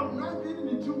 and I'm not getting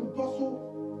into Posso.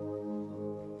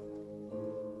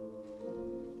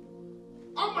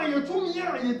 Ama yetumi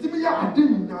ya yetimi ya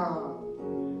adin na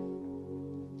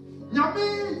nyame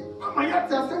ama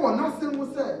yate ase wona semu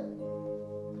se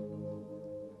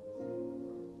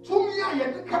tumi ya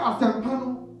yedika asempa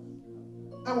no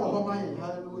e wo ho man.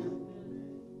 Hallelujah.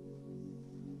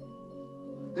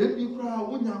 Ebi kra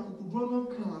wonya akukudro no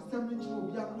kan asem ni chi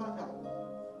obi akaka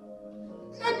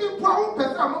ebi kwa wo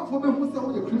pese amafo be hu se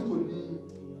wo ye Kristo ni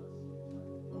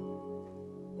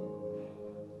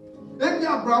ebi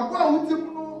abrabo a wutim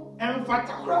and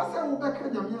Fatakra said, "Who back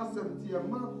at Yamia 70 a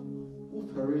month? Who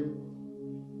ferry?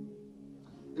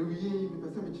 Every year, the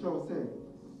Pacific Show said,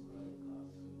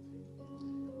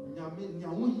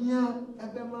 Yamuhia,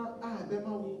 Abema, Abema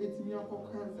will get me up for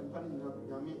cans and panning up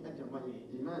Yami at Yamai.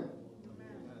 Amen.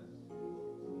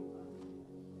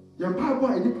 Your papa,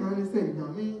 I did kindly say,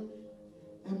 Yami,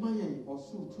 and my or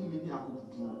so 2 million apple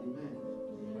control. Amen.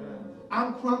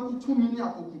 I'm cranky 2 million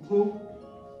apple control.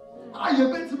 I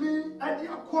bet me at the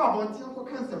aqua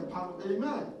cancer.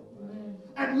 Amen.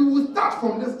 And we will start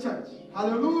from this church.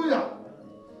 Hallelujah.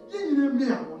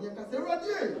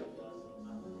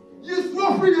 You slow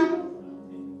freedom.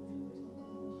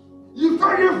 You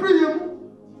find freedom.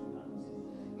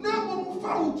 Never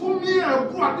found to me a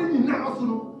brother in now.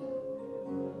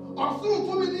 Or so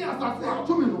to me as I say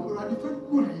to me, or a different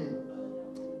way.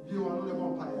 You are not a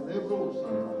vampire. They go.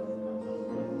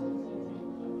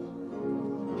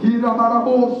 Kira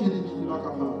barabo shiri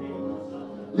bakapa.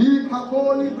 Li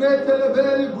katoli bretele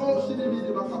veli bro shiri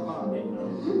bakapa.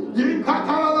 Li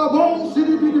katala bo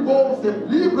shiri bo se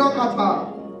libra kata.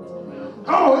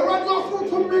 Oh, everyone just want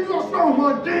to make yourself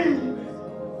one day.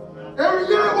 Every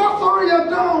year what's sorry you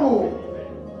down.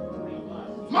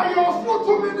 My yourself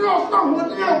to make yourself one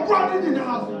day brother in the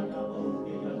house.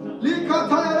 Li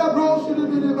katala bro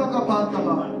shiri bakapa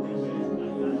kama.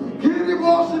 Kiri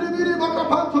bo shiri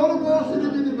bakapa tolo bo shiri.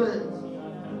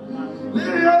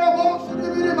 Liriana boss in the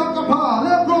video Bakapa,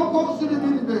 Lebro boss in the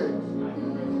video.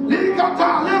 Ligata,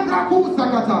 Lebra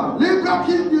Kusakata, Lebra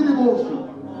King in the motion.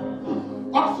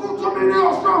 Asuto Mini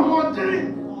or some one day.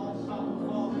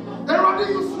 Everybody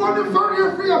you swanning for your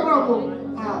free bravo.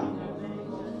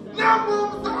 Now,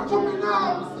 start to me now.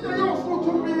 See you also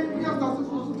to me. Yes, that's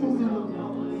supposed to me.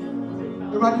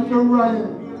 Everybody feel Ryan.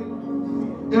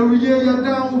 Every year you're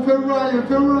down with Ryan.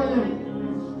 Ferrari.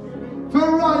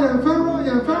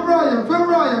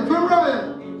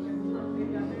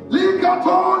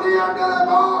 Ligatoni and the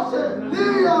Labase,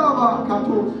 Liaba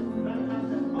Cato.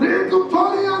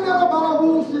 Ligatoni and the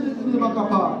Balabus in the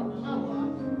Macapa.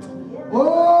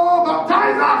 Oh,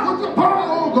 baptize us with the power,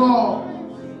 oh God.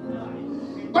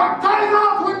 Baptize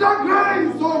us with the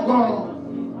grace, oh God.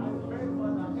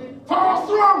 For us,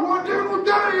 one day,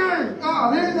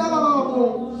 Liaba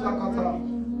Shakata.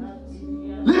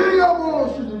 Liabo.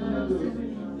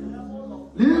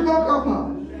 bakapa.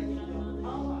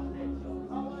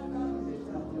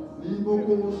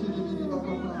 Liboko shidibidi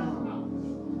bakapa.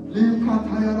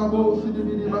 Likataya rabo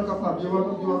shidibidi bakapa.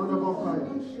 Biwanu de bokaya.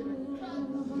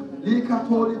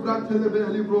 Likatori brantelebe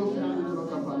libro shidibidi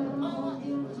bakapa.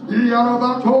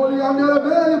 Iyarabatori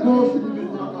andelebe libro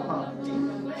shidibidi bakapa.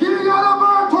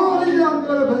 Iyarabatori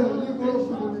andelebe libro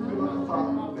shidibidi bakapa.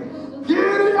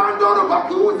 Kiri andoro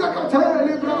bakuza kataya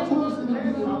libro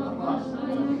shidibidi bakapa.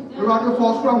 You are the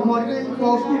first from one day,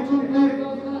 first to me.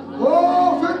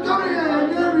 Oh, victory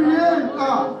and every year.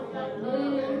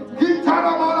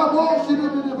 Gitarabara boshi de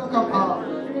bakapa.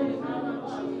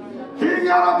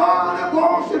 Kingarabara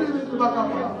boshi de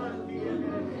bakapa.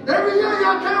 Every year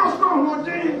you can't from one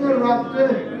day, Rate.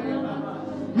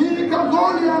 Mika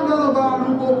Goli and the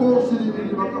Baru boshi de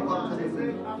bakapa.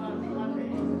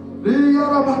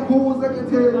 Riyarabakuza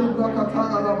keteli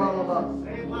bakatana baba.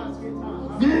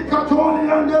 Mikatoli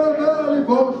and the very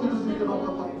boshi de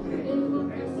bakapa.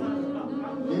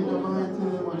 In the mighty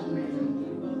name of Jesus.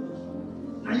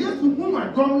 I used to whom I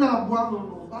don't know what the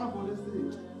Bible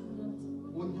says.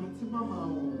 When you see Mama,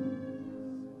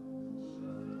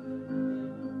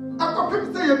 I got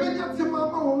people say, you may not see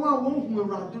Mama or one who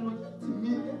around to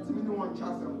me, no one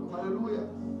chance. Hallelujah.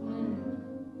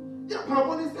 Yeah, I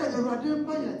want to say, you're a damn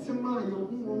by a Tima, you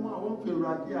won't feel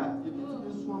right here. You need to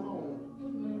be swum on.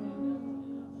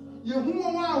 You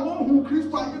who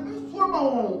Christ, you be swum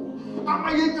on. Am I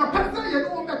in your pastor? You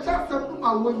don't want the chance of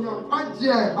my when you're right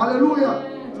here. Hallelujah.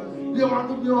 You want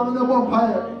to be on the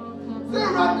vampire. Say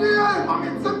right here, I'm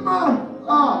in Timma.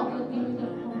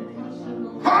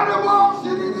 Carnival, she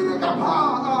didn't get a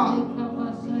power.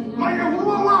 My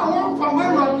woman won't from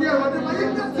where I'm here, and my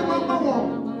youngest Timma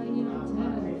won't.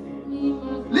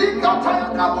 Lika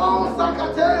Tayakabo,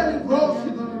 Sakateri, bro, she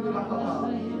didn't get a power.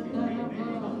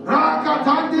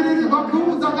 Rakatandiri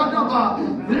Bakuza Gadaba,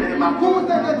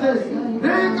 Rimakuza Gate,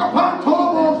 Rika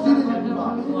Pantobo,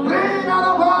 Rika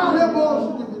Rabalebo,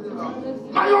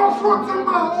 my own foot in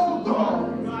my own dog.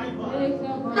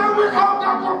 May we have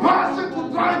that compassion to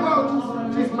drive out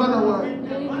this better way.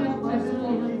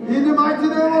 In the mighty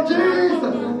name of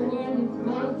Jesus.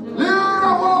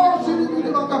 Lirabo, Shiri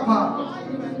Bakapa,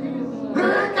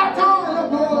 Rika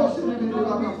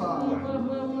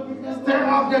Stir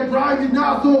up the driving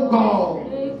now, so God.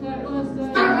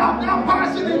 Stir up the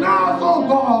passion now, so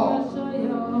God.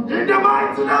 In the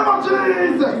mighty name of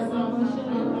Jesus.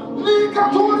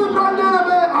 Nikaturi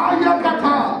Brandebe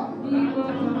Ayakata.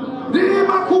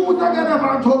 Rimakuta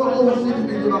Ganavatolo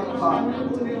Oshidi Bakapa.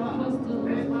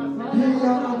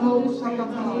 Yarabo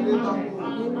Sakata.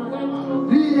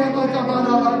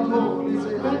 Riyabatabanabato.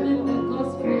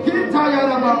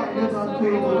 Kitayaraba.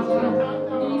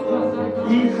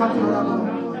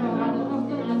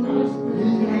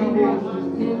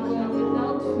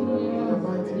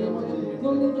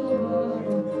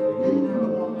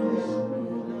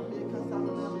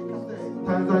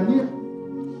 Tanzania,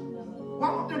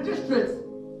 one of the districts,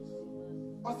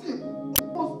 or see,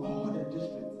 almost all the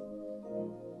districts,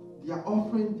 they are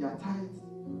offering their tithes.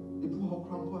 They put her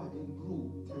crumble and grew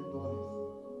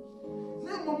 $10.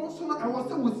 Then, Mama, I was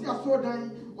saying, we see a sword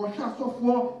dying, or she saw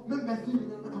 4 members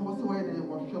living. I was saying, why they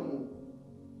were showing.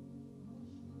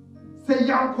 Say,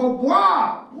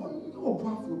 Yankoboa, what you know,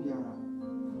 Biara.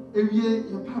 Every year,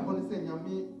 your Bible is saying,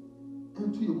 Yami, and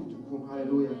to you to come.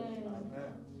 Hallelujah.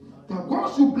 That God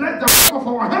should bless the work of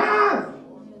our hands.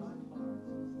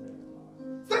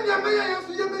 Say, Yami,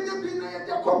 you may be in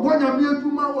Yami, to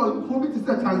my world, for me to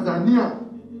say Tanzania.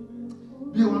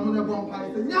 Be one of the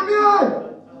vampires. Yami,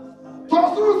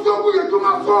 Tosu, so we do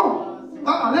my soul.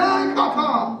 Kata.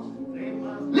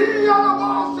 Liyarabo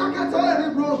Secretary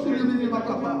Bros in the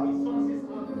Bakapa.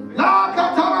 La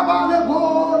Kataraba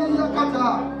Lebori Yakata.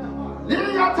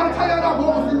 Liyatayarabo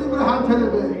in the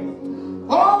Hantelebe.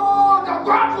 Oh, the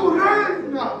God who reign.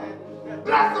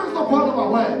 Blessings upon our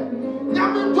way.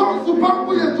 Yaminton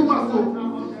Supaku Yetumaso.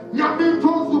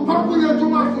 Yaminton Supaku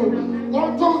Yetumaso.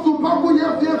 Onton Supaku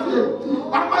Yefiafi.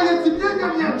 Amayetinia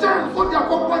Yachan for the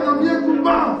Kopana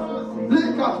Yetuma.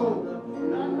 Likato.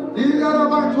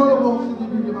 Liyarabantolo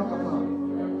Sidi Bakapa.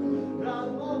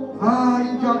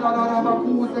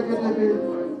 Iyadarabaku Sekebe.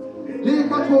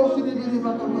 Likato Sidi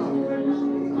Bakapa.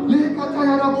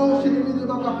 Likatayarabo Sidi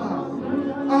Bakapa.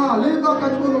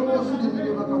 Libakatolo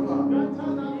Sidi Bakapa.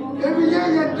 Every year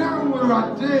you're down with a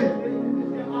day.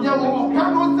 You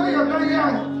cannot say you're very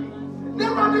young.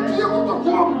 Never did you go to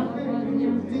come.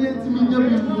 It's me,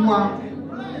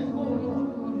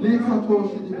 Likato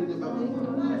Sidi Bakapa.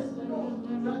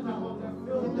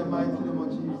 In the mighty name of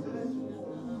Jesus.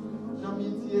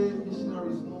 Namitie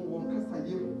missionaries no one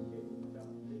Kasayim.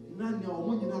 Nanya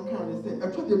Omunina say, I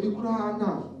told you cry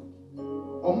now.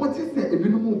 Or what is it if you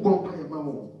move on by my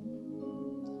own?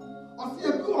 I see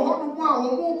a good one or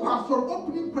more class for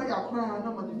opening prayer cry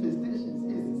and manifestations.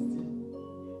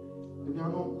 If you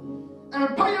know,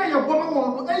 Empire your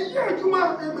woman, a year to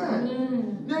my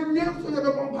amen. Then yes, so you have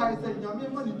a vampire said, Yammy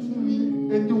money to me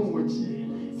and doing what she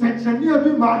said, near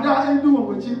me, mother, and doing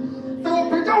what she. So,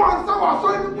 Peter was so I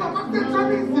saw you from the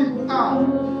Chinese.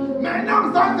 My name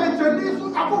is Dr. Chinese,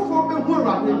 I go for me.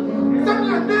 Send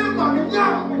your name, mommy,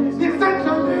 yeah, the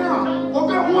central there.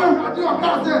 Over one, what you are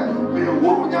casting, we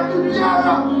won't have to be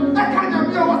that kind of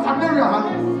year was America.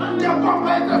 They are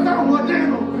vampires that are what they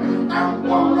know. And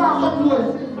one round of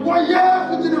place. Why,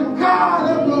 yes, to the car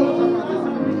and blow.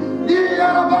 The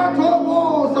Arabato,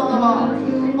 Salama.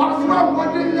 What's wrong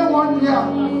with the 1 year?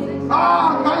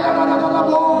 Ah, Kayana,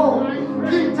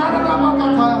 Kitana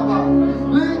Makatayaba,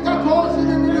 Linkatosi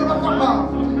in the Bakapa,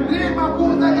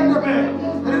 Rimakuza in the bed,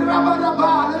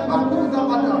 Rabadaba, Bakuza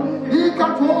Bada,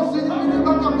 Likatosi in the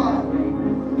Bakapa,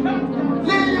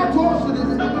 Liatosi in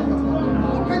the Bakapa.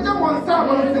 Peter was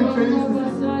Sama centuries.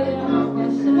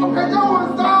 Peter was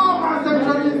Sama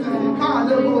centuries.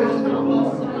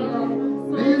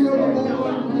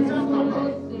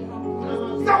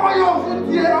 So I often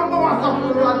hear about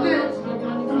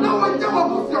no one ever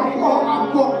puts your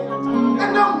home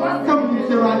and now what comes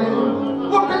to running.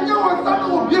 What can you want to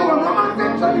do? You are not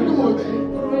actually doing it.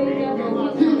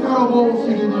 He's terrible,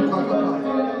 she didn't talk about it.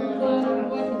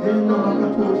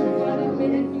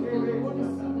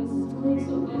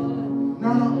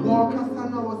 Now, walk as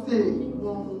I was saying,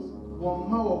 one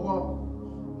more walk,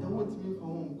 and what's me for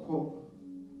home call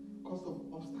because of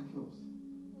obstacles.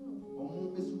 Or more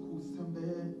school, Sembe,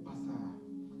 Basa,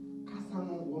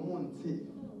 Casano, one take.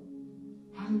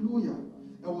 Hallelujah.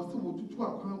 I was able to do a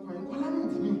campaign. What I mean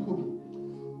to Kobe.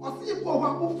 Or see if I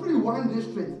free one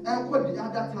district and what the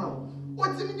other town.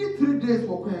 What do you need 3 days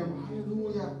for crime?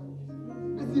 Hallelujah.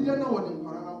 I see that now in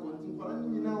Parana, in Parana,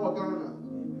 now Ghana.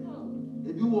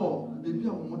 If you are, maybe I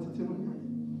want to tell you.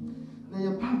 Now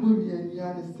your papa will be in the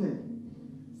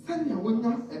send me a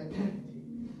winner a pen.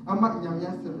 I'm not young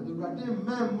yesterday. The Rade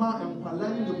man, ma, and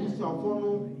Palani, the Bush of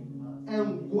Fono,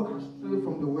 and go astray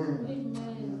from the wind.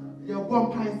 Your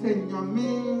vampire saying,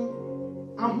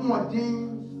 Yame, I'm more ding.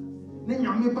 Then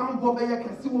Yame Bambo, I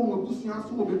can see one with Bush,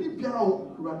 so baby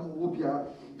Piao, Radopia.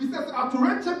 He says, I to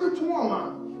rent every 2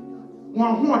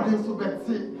 one more than so bad.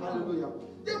 Hallelujah.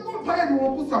 The vampire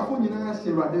will put a phone in a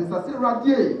share. I say,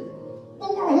 Radie.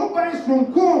 Oh, one by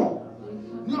from Corn.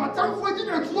 You are time for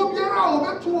dinner to be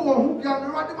around 2 who can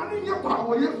run in your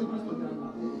power. Yes,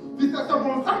 this is a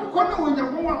some corner when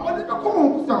you're going on the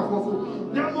home.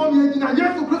 There's no need in a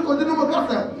yes to Christ or the name of God.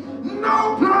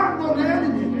 No plan of the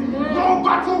enemy, no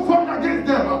battle fought against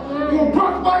them. You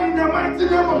prosper in the mighty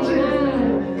name of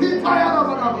Jesus. He tired of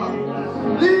another.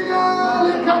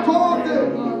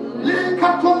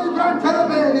 Likatoli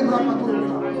Banterebe,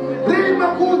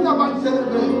 Rimakuza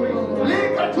Banterebe,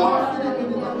 Likatoli.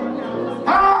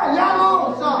 Ah, Yano,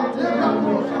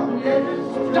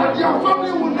 that your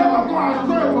family will never go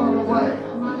astray from the way.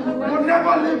 Will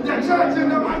never leave the church in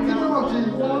the mighty name of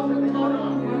Jesus.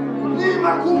 In the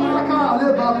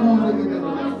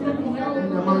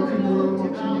mighty name of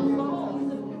Jesus.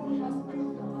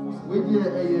 We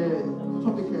get a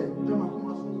topic here.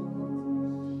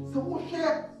 So what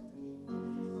share?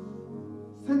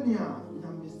 Senya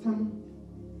Yamisam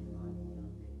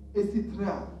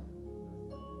Esitra.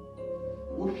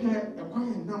 We share a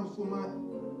quiet now so much.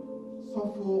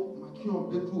 Sofo Makio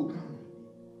Bedru Ghana.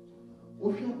 We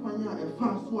share Kwanya a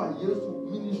fast so a years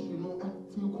ministry no at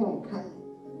Timcon Kai.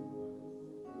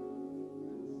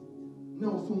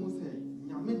 Now someone say,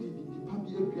 Yamedi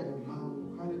Papi and man.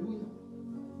 Hallelujah.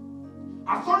 I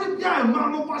saw it there, man,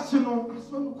 no passion. I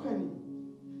saw no quenny.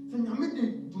 Then Yamedi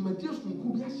do mediation who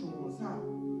be asking was that.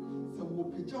 So we'll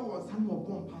picture was some more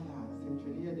bonfire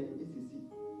century the ACC.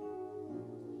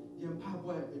 Young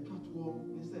Pabwa, a catwalk,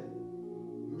 he said,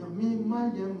 Yami, my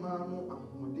young man, and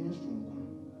modern strong.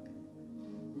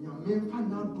 Yami,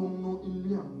 find out don't know in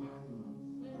Liam.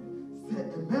 Say,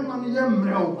 a man, young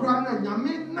male, crown, and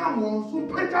Yami, now,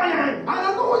 super giant.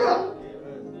 Hallelujah.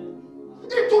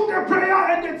 It took the prayer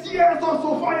and the tears also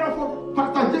fire for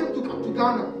Pastor James to come to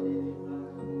Ghana.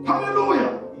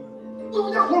 Hallelujah. We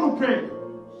just want to pray.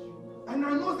 And I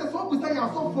know that some people say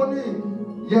you're so funny.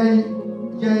 Yeah,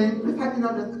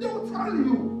 they will tell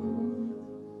you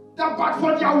that, but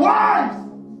for their wives,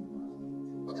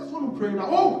 we just want to pray now.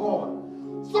 Oh God,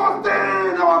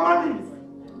 sustain our money,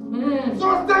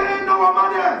 sustain our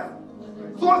mothers,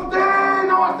 sustain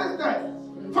our sisters.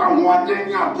 From one thing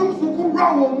you have to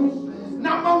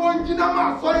Number one,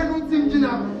 Jina, so I don't think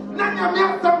Jina. Nanya me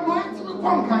some no to be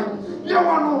one kind. You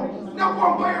want no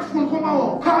one by from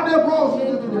Comao. Cade bros in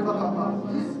the Bacapa.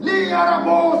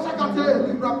 Liarabo Sakate,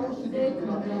 Librapos,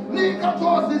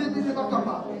 Nikatos in the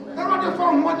Bacapa. Everybody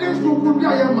from what is to be a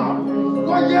man.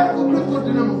 1 year to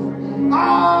Christmas.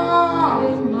 Ah,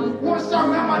 what's your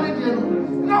man?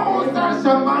 No one's a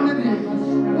man.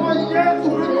 1 year to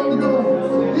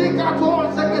Christmas. He got all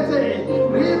secretary.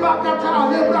 Riba Kata,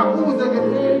 Lebra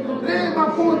Puzegate. Riba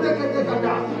Puzegate.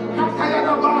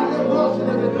 Katayana Bale, Rosh,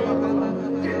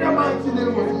 in the mighty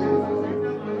name of Jesus.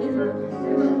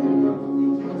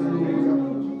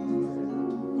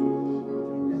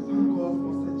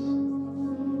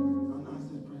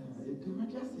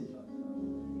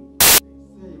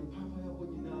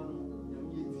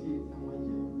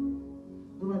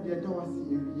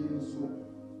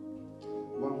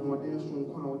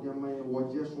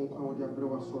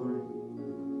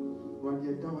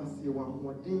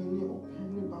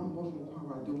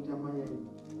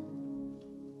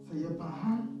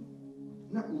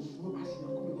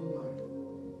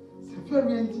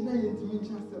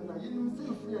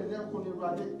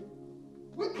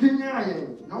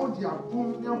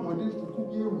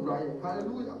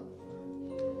 Hallelujah.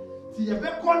 See, you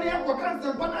better call here for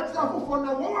cancer, but that's not for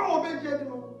now. One hour, baby. A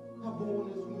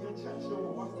bonus when you chat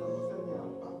your master was sending me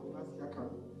out. That's your car.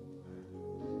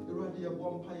 The radio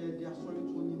vampire, they are sorry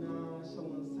to me now.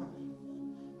 Someone's son.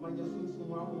 My son,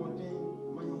 one day,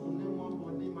 my own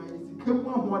one day, my come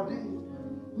one day.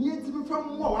 Need to be from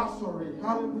more, sorry.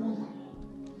 Hallelujah.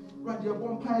 Radio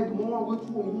vampire, the more with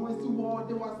whom was the war,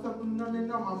 there was something none in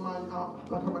my mind.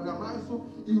 So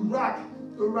Iraq.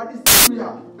 Already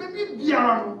Syria, baby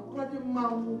Biano, already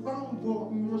Mamma, Bambo,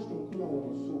 Muslim,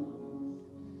 so.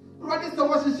 Already so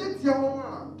was a shit, your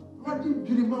woman, already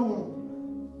Birimo.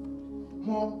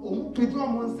 More, Pedro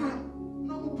son,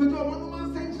 no Pedro,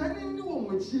 one saying, shining new one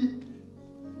with she.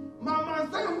 Mamma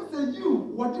said, you,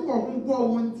 what you want to go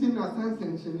one thing as I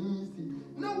sanction easy.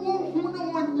 No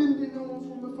one didn't know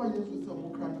before you to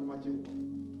some crack of magic.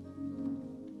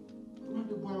 What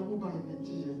the boy who by the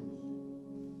GM.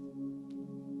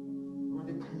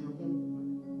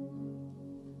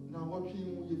 Now, what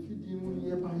you feed you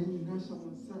near by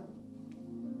national son.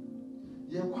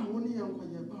 Ye quality and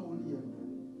quiet bowly.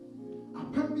 A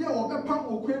pembia or a pump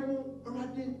or quemo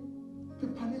already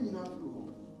preparing in our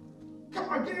floor. Come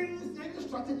against any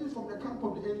strategies from the camp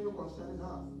of the enemy concerning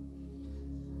us.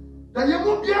 That you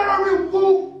won't be able to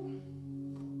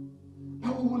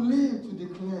but we will live to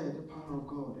declare the power of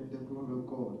God and the glory of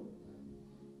God.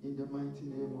 In the mighty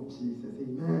name of Jesus.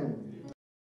 Amen.